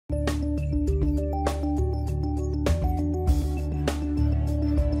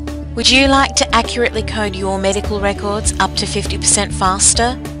Would you like to accurately code your medical records up to 50%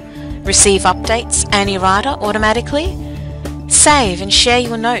 faster? Receive updates and errata automatically? Save and share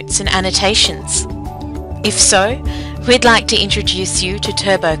your notes and annotations? If so, we'd like to introduce you to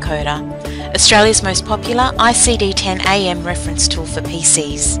TurboCoder, Australia's most popular ICD-10-AM reference tool for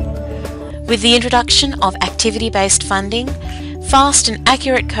PCs. With the introduction of activity-based funding, fast and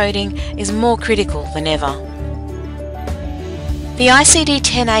accurate coding is more critical than ever. The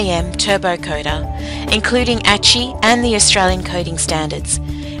ICD-10-AM TurboCoder, including ACHI and the Australian coding standards,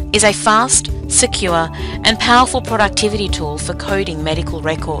 is a fast, secure and powerful productivity tool for coding medical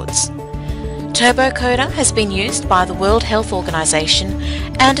records. TurboCoder has been used by the World Health Organization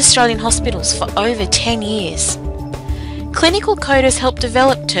and Australian hospitals for over 10 years. Clinical coders help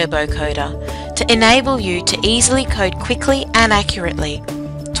develop TurboCoder to enable you to easily code quickly and accurately,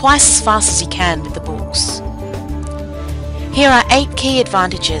 twice as fast as you can with the books. Here are 8 key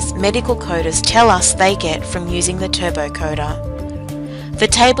advantages medical coders tell us they get from using the TurboCoder. The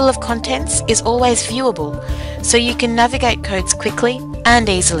table of contents is always viewable, so you can navigate codes quickly and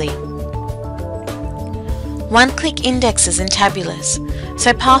easily. One-click indexes and tabulars,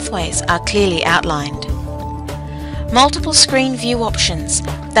 so pathways are clearly outlined. Multiple screen view options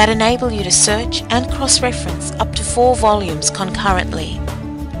that enable you to search and cross-reference up to 4 volumes concurrently.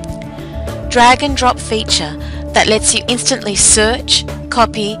 Drag and drop feature that lets you instantly search,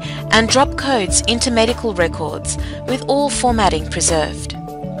 copy and drop codes into medical records with all formatting preserved.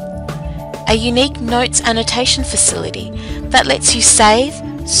 A unique notes annotation facility that lets you save,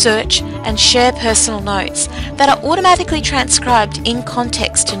 search and share personal notes that are automatically transcribed in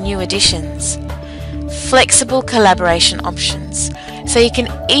context to new editions. Flexible collaboration options, so you can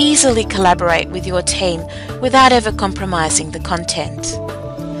easily collaborate with your team without ever compromising the content.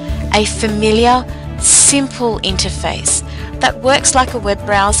 A familiar, simple interface that works like a web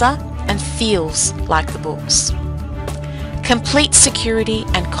browser and feels like the books. Complete security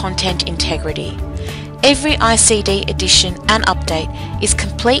and content integrity. Every ICD edition and update is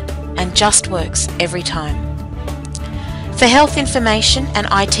complete and just works every time. For health information and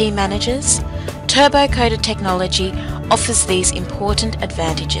IT managers, TurboCoder technology offers these important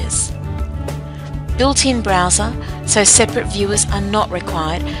advantages. Built-in browser, so separate viewers are not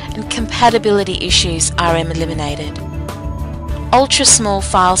required and compatibility issues are eliminated. Ultra-small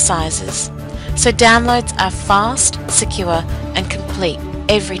file sizes, so downloads are fast, secure and complete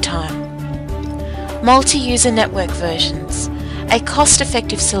every time. Multi-user network versions, a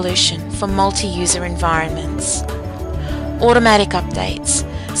cost-effective solution for multi-user environments. Automatic updates,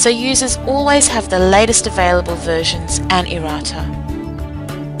 so users always have the latest available versions and errata.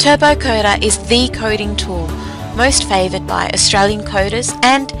 TurboCoder is the coding tool most favoured by Australian coders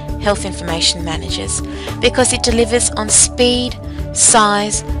and health information managers because it delivers on speed,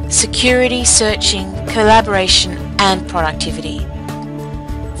 size, security, searching, collaboration and productivity.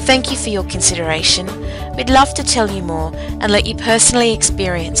 Thank you for your consideration. We'd love to tell you more and let you personally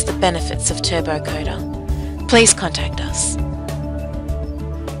experience the benefits of TurboCoder. Please contact us.